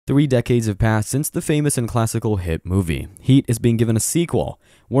3 decades have passed since the famous and classical hit movie. Heat is being given a sequel.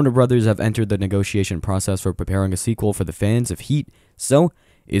 Warner Brothers have entered the negotiation process for preparing a sequel for the fans of Heat. So,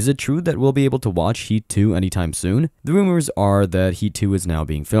 is it true that we'll be able to watch Heat 2 anytime soon? The rumors are that Heat 2 is now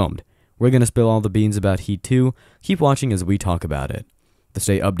being filmed. We're gonna spill all the beans about Heat 2. Keep watching as we talk about it. To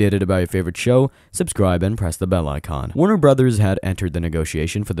stay updated about your favorite show, subscribe and press the bell icon. Warner Brothers had entered the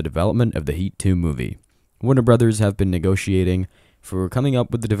negotiation for the development of the Heat 2 movie. Warner Brothers have been negotiating for coming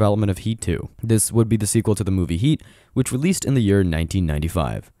up with the development of Heat 2. This would be the sequel to the movie Heat, which released in the year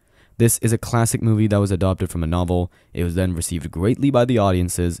 1995. This is a classic movie that was adapted from a novel. It was then received greatly by the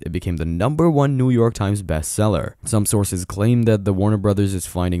audiences. It became the #1 New York Times bestseller. Some sources claim that Warner Brothers is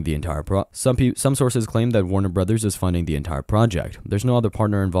funding the entire Some sources claim that Warner Brothers is funding the entire project. There's no other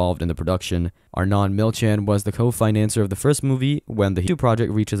partner involved in the production. Arnon Milchan was the co-financer of the first movie. When the Heat 2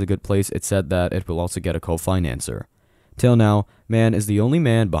 project reaches a good place, it's said that it will also get a co-financer. Till now, Mann is the only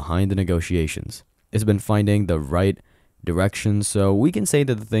man behind the negotiations. It's been finding the right direction, so we can say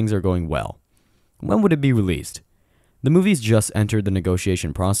that the things are going well. When would it be released? The movie's just entered the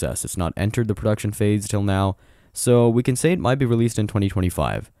negotiation process. It's not entered the production phase till now, so we can say it might be released in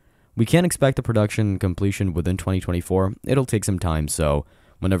 2025. We can't expect the production completion within 2024. It'll take some time, so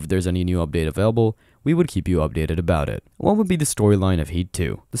whenever there's any new update available, we would keep you updated about it. What would be the storyline of Heat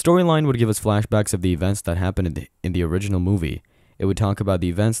 2? The storyline would give us flashbacks of the events that happened in the original movie. It would talk about the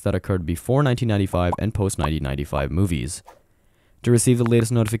events that occurred before 1995 and post-1995 movies. To receive the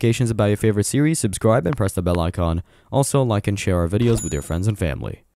latest notifications about your favorite series, subscribe and press the bell icon. Also, like and share our videos with your friends and family.